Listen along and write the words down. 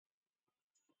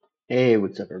Hey,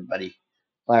 what's up, everybody?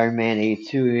 Fireman82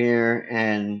 here,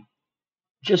 and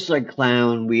just like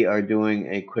Clown, we are doing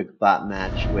a quick bot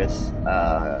match with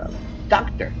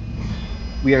Doctor.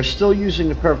 We are still using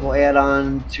the purple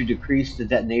add-on to decrease the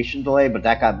detonation delay, but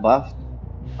that got buffed.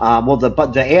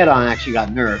 But the add-on actually got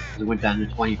nerfed because it went down to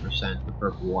 20%. The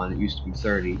purple one, it used to be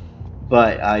 30,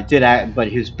 but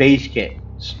but his base kit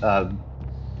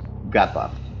got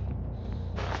buffed.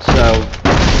 So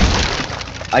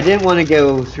I didn't want to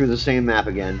go through the same map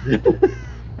again.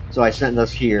 So I sent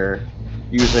us here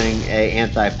using a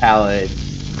anti-pallet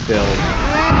build.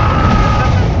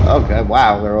 Okay,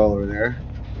 wow, they're all over there.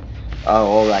 Oh,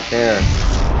 all back there.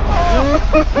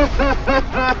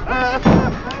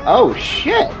 Oh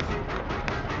shit!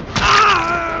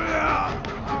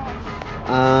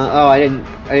 Oh, I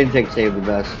didn't take save the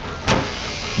best.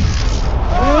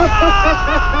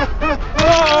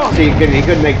 See, he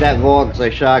couldn't make that vault because I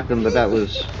shocked him, but that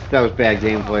was bad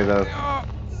gameplay though.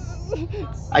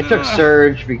 I took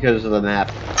Surge because of the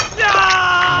map.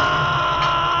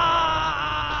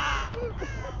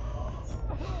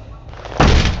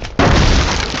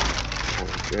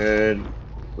 Good.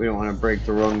 We don't want to break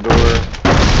the wrong door.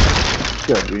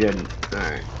 Good, we didn't.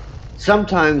 Alright.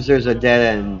 Sometimes there's a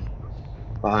dead end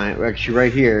behind, actually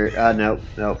right here. Nope,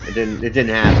 it didn't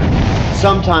happen.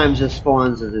 Sometimes it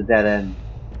spawns as a dead end,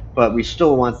 but we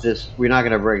still want this. We're not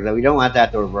going to break that. We don't want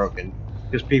that door broken,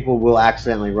 because people will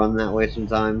accidentally run that way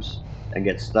sometimes and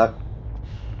get stuck.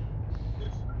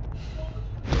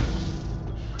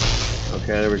 Okay,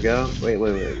 there we go. Wait.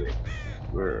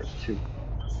 We're too.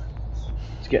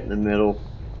 Let's get in the middle.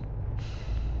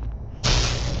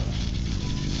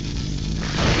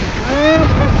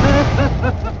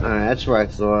 Alright, that's what I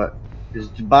thought. Because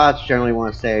the bots generally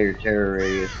want to stay at your terror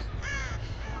radius.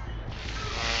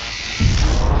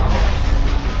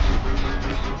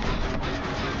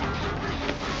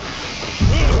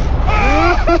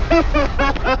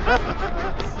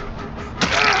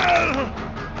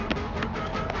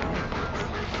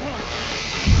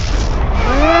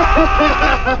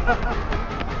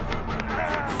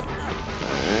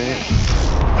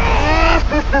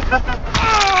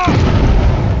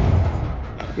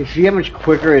 You see how much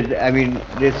quicker I mean,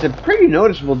 it's a pretty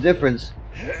noticeable difference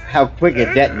how quick it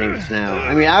detonates now.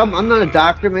 I mean, I'm not a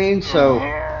doctor main, so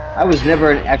I was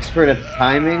never an expert at the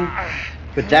timing,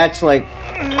 but that's like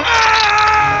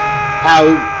how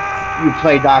you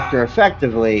play doctor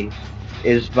effectively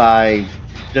is by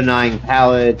denying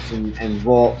pallets and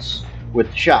vaults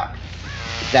with shock.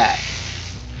 That.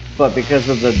 But because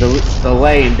of the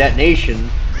delay in detonation,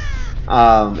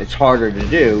 it's harder to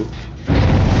do.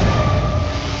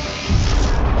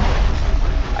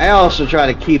 I also try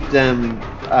to keep them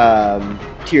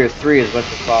tier 3 as much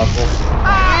as possible.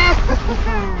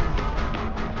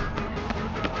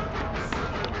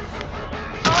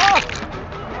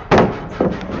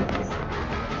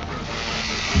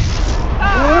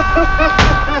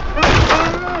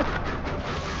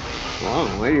 Oh,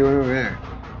 why are you over there?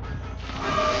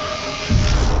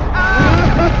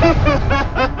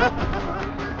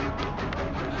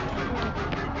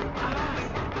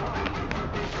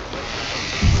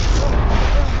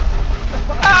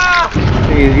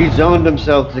 He zoned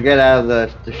himself to get out of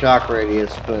the shock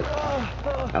radius, but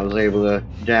I was able to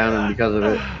down him because of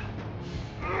it.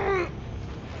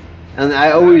 And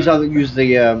I always use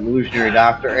the Illusionary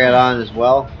Doctor add-on as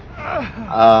well.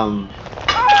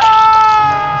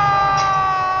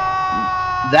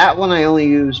 That one I only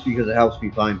use because it helps me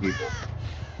find people.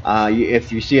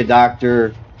 If you see a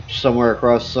doctor somewhere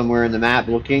in the map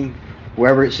looking,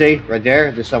 wherever it see, right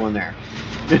there, there's someone there.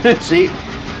 See?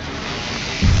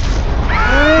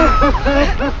 Okay.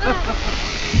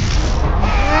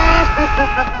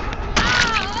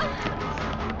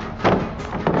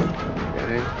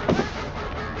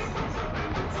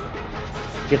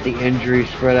 Get the injury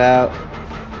spread out.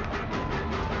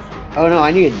 Oh no,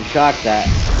 I needed to shock that.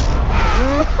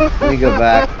 Let me go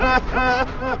back.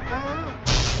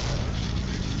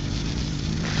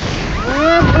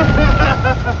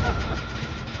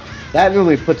 That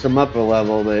normally puts them up a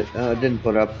level, but it didn't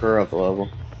put her up a level.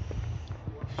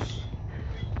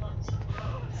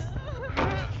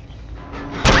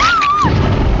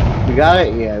 We got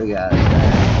it? Yeah, we got it.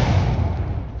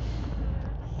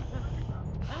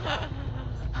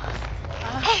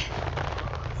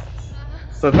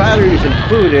 But batteries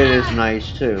included is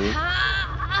nice too.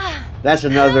 That's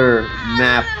another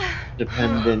map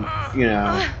dependent, you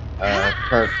know,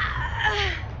 perk.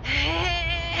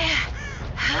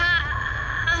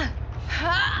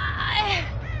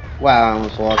 Wow, I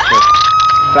almost lost it.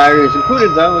 Batteries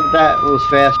included though, look at that, it was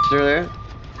faster there.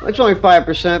 It's only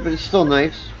 5%, but it's still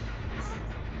nice.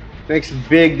 Makes a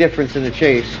big difference in the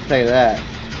chase, I'll tell you that.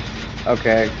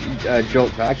 Okay,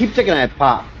 Jolt got. I keep thinking I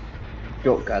pop.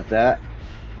 Jolt got that.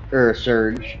 Or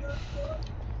Surge.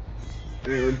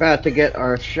 We're about to get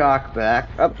our shock back.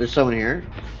 Oh, there's someone here.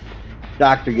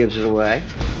 Doctor gives it away.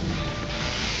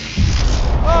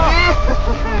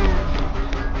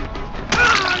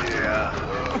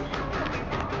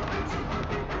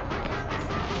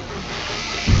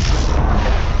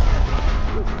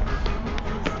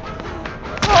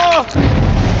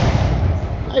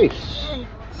 Nice.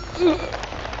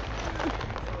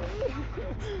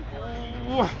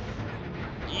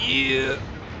 Yeah.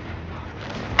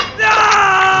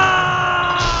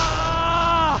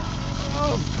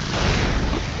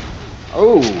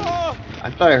 Oh,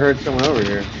 I thought I heard someone over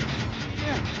here.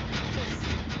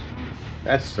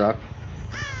 That sucked.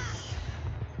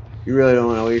 You really don't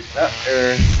want to waste that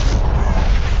there.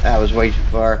 That was way too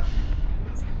far.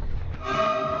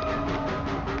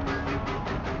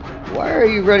 Why are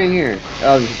you running here?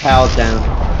 Oh, there's a pallet down.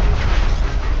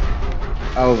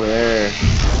 Over there.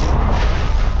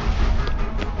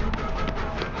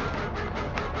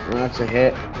 Oh, that's a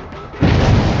hit.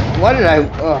 Why did I...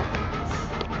 Oh.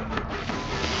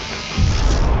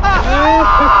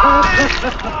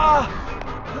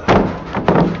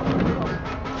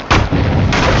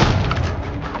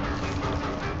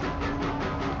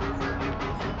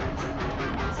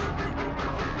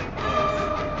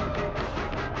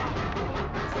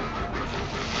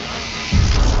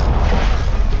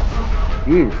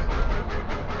 Jeez.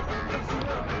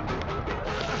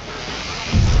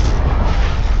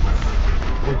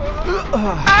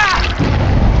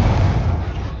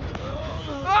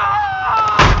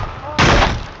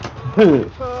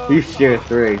 He's tier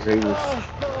 3, so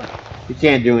he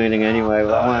can't do anything anyway,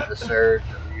 but I want the Surge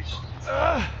at least.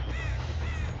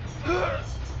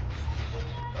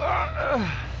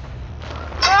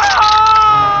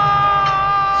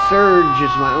 Surge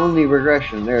is my only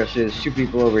regression. There's 2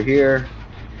 people over here.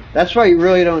 That's why you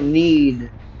really don't need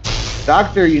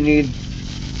Doctor. You need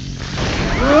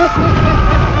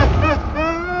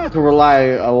to rely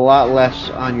a lot less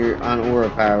on aura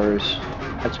powers.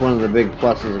 That's one of the big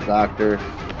pluses of Doctor.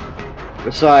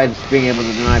 Besides being able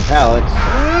to deny pallets.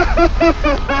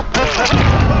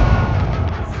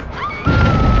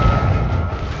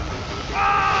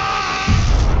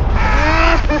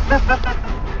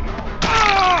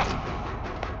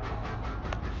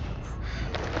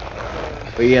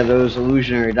 But yeah, those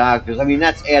illusionary doctors, I mean,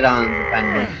 that's add-on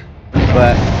dependent,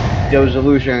 but those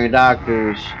illusionary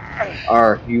doctors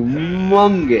are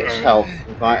humongous help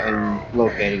in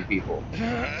locating people.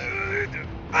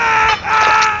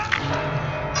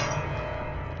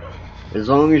 As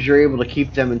long as you're able to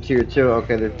keep them in tier 2.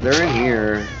 Okay, they're in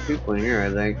here. People in here, I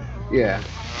think. Yeah.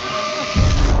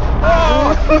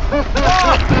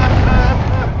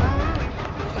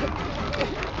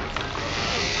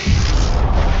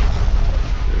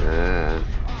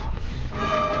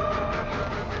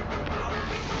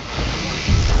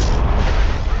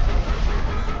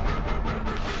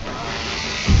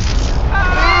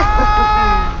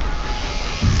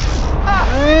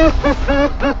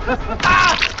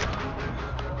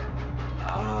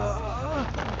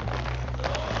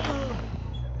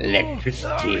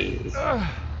 Electricity.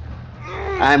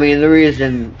 I mean, the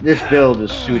reason this build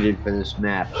is suited for this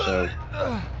map, so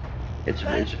it's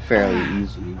fairly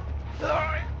easy.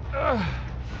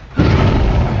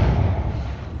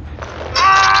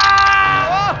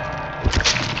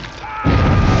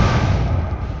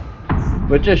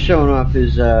 But just showing off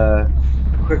his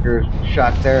quicker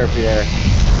shock therapy there.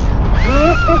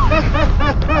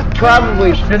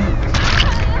 Probably shouldn't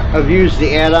have used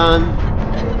the add-on.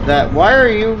 Why are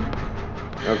you?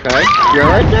 Okay, you're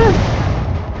right there.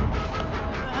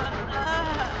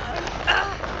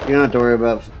 You don't have to worry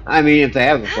about. I mean, if they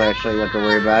have a flashlight, you have to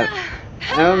worry about it.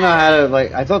 I don't know how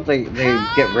to I thought they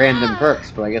get random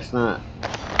perks, but I guess not.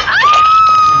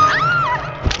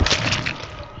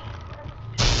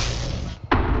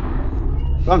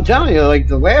 But I'm telling you,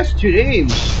 the last 2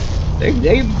 games, they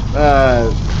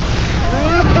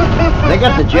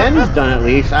got the gens done at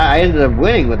least. I ended up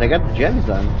winning, but they got the gens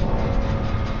done.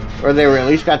 Or they were at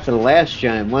least got to the last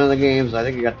gen. In one of the games, I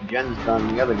think you got the gens done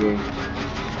in the other game.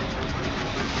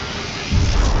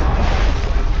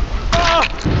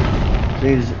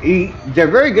 They're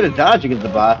very good at dodging at the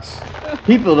bots.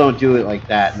 People don't do it like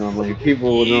that normally.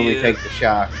 People will normally take the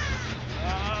shock.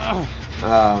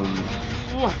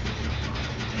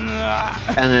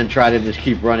 And then try to just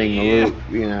keep running the loop,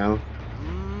 you know.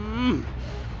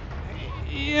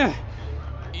 Yeah.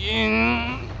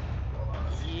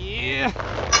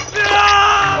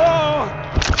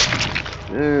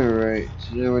 Alright. Alright,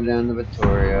 so now we're down to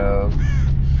Vittorio,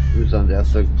 who's on Death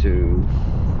Hook 2.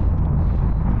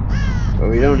 But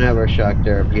we don't have our shock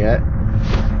therapy yet.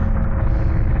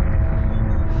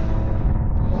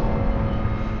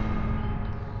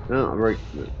 No, right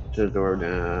to the door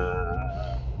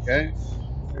now. Okay,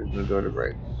 there's no door to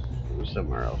break. It was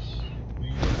somewhere else.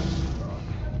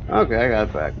 Okay, I got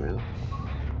it back, man.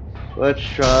 Let's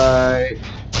try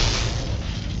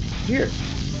here.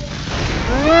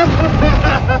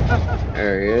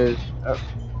 There he is. Oh.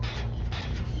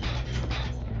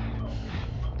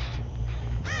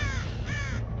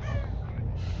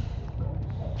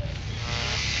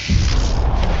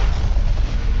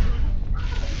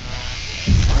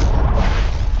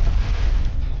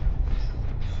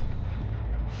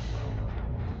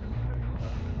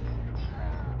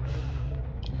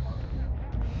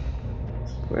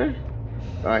 Where?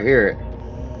 Oh, I hear it.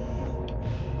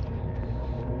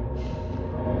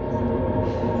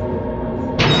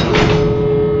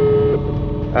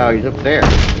 Oh, he's up there.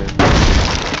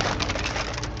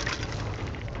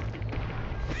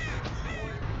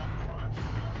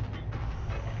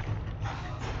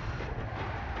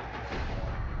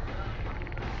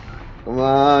 Come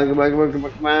on, come on, come on, come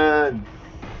on, come on.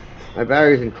 My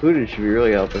batteries included should be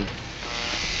really helping.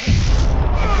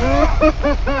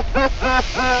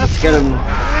 Let's get him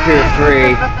tier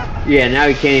 3. Yeah, now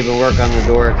he can't even work on the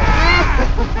door.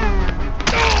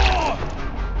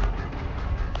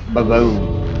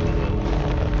 Ba-boom.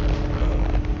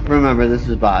 Remember, this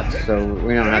is bots, so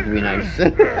we don't have to be nice.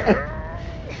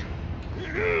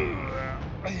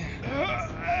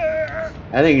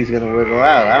 I think he's gonna wiggle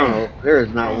out. I don't know. There is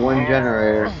not one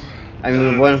generator. I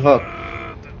mean, one hook.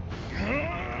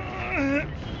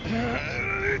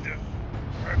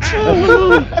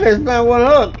 There's not one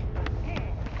hook.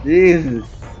 Jesus.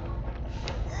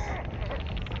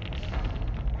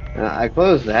 I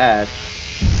closed the hatch.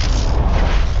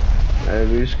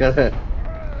 We just gotta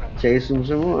chase him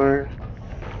some more.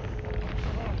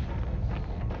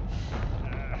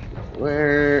 What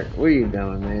are you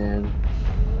doing, man?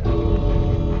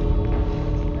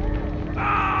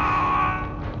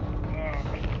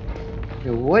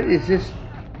 What is this?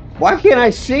 Why can't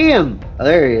I see him? Oh,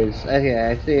 there he is. Okay,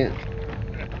 I see it.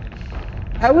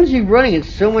 How is he running it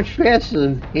so much faster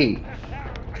than me?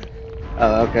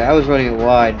 Oh, okay. I was running it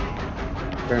wide,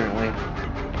 apparently.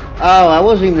 Oh, I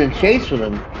wasn't even in chase with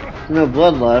him. There's no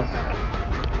bloodlust.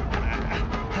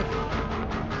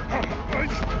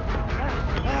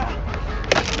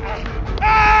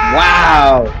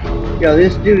 Wow! Yo,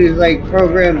 this dude is like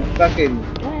programmed fucking...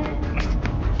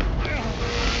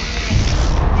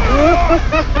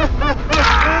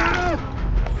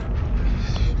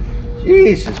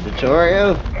 Jesus,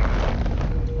 Vittorio.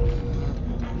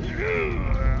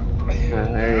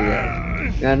 There you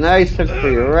go. Got a nice hook for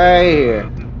you right here.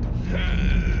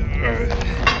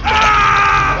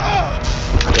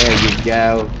 There you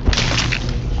go.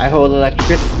 I hold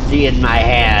electricity in my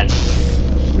hands.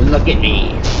 Look at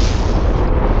me.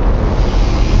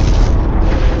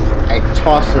 I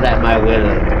toss it at my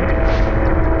widow.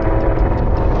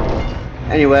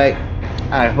 Anyway,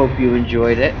 I hope you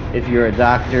enjoyed it. If you're a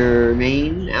Dr.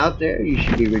 Main out there, you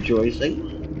should be rejoicing.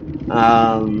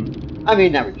 I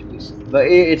mean, not rejoicing, but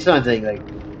it's nothing like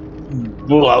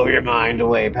blow your mind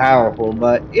away powerful,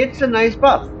 but it's a nice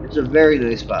buff. It's a very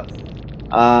nice buff.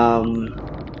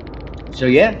 So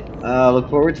yeah, look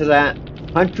forward to that.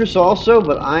 Huntress also,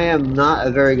 but I am not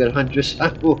a very good Huntress,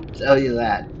 I will tell you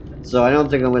that. So I don't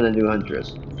think I'm going to do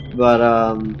Huntress. But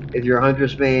if you're a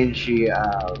Huntress main, she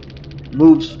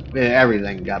moves,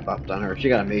 everything got buffed on her. She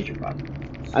got a major buff.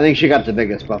 I think she got the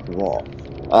biggest buff of all.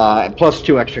 Plus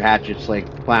 2 extra hatchets, like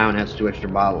Clown has 2 extra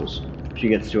bottles. She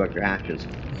gets 2 extra hatchets.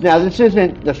 Now this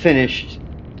isn't the finished,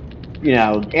 you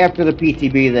know, after the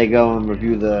PTB they go and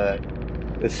review the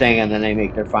thing and then they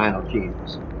make their final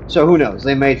changes. So who knows,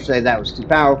 they may say that was too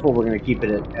powerful, we're going to keep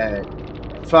it at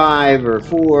 5 or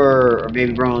 4, or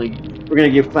maybe we're going to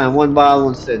give Clown 1 bottle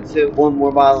instead of 2, 1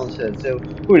 more bottle instead of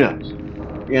 2, who knows,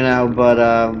 you know, but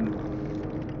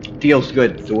feels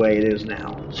good the way it is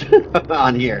now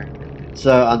on here,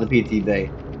 so on the PTB.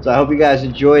 So I hope you guys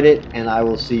enjoyed it, and I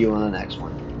will see you on the next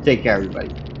one. Take care, everybody.